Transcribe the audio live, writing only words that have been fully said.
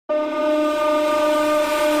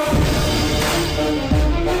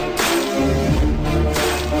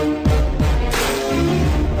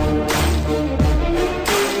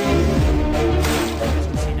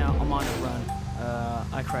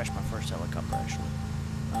helicopter actually.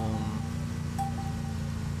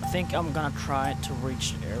 I think I'm gonna try to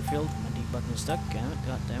reach the airfield. My D button is stuck. Damn it!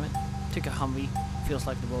 God damn it! Take a Humvee. Feels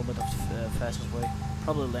like the little bit of the fastest way.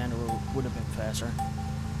 Probably Lander would have been faster.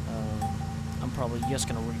 I'm probably just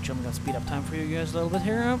gonna reach. I'm gonna speed up time for you guys a little bit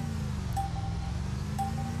here.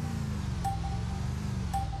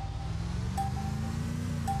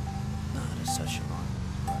 No, that's such a long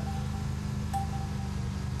drive.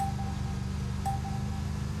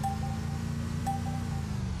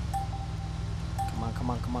 Come on, come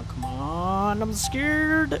on, come on, come on! I'm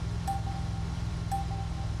scared.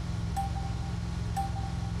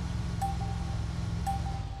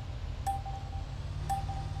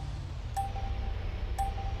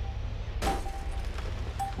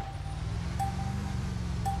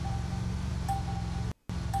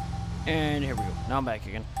 And here we go. Now I'm back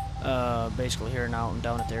again. Basically here now. I'm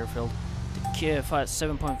down at the airfield. The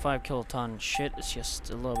 7.5 kiloton shit is just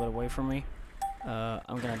a little bit away from me.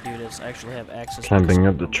 I'm gonna do this. I actually have access. Camping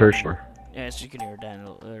at the church door. Yeah, as you can hear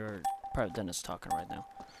Daniel or Private Dennis talking right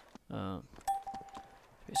now.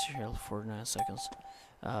 Basically here for 9 seconds.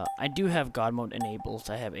 I do have God mode enabled.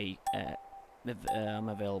 I have I'm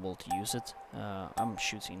available to use it. I'm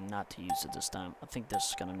choosing not to use it this time. I think this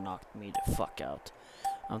is gonna knock me the fuck out.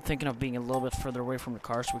 I'm thinking of being a little bit further away from the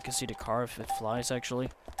car so we can see the car if it flies, actually.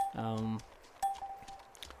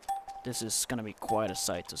 This is gonna be quite a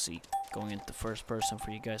sight to see. Going into first person for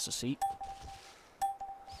you guys to see.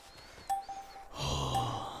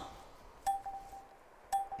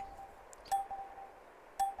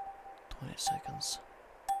 20 seconds.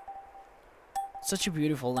 Such a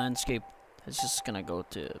beautiful landscape. It's just gonna go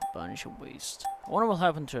to a bunch of waste. I wonder what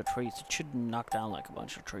happened to the trees. It should knock down like a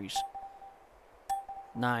bunch of trees.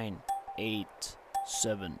 9, 8,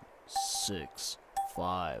 7, 6,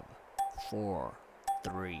 5, 4,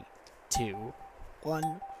 3, 2,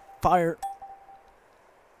 1. Fire!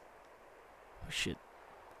 Oh shit.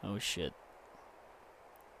 Oh shit.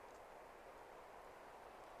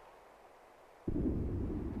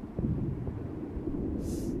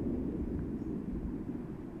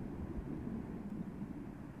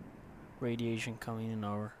 Radiation coming in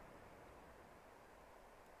over.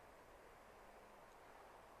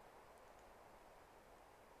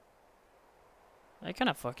 I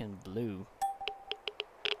kinda fucking blew.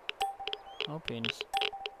 Oh, penis.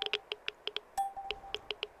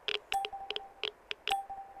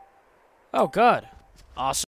 Oh god. Awesome.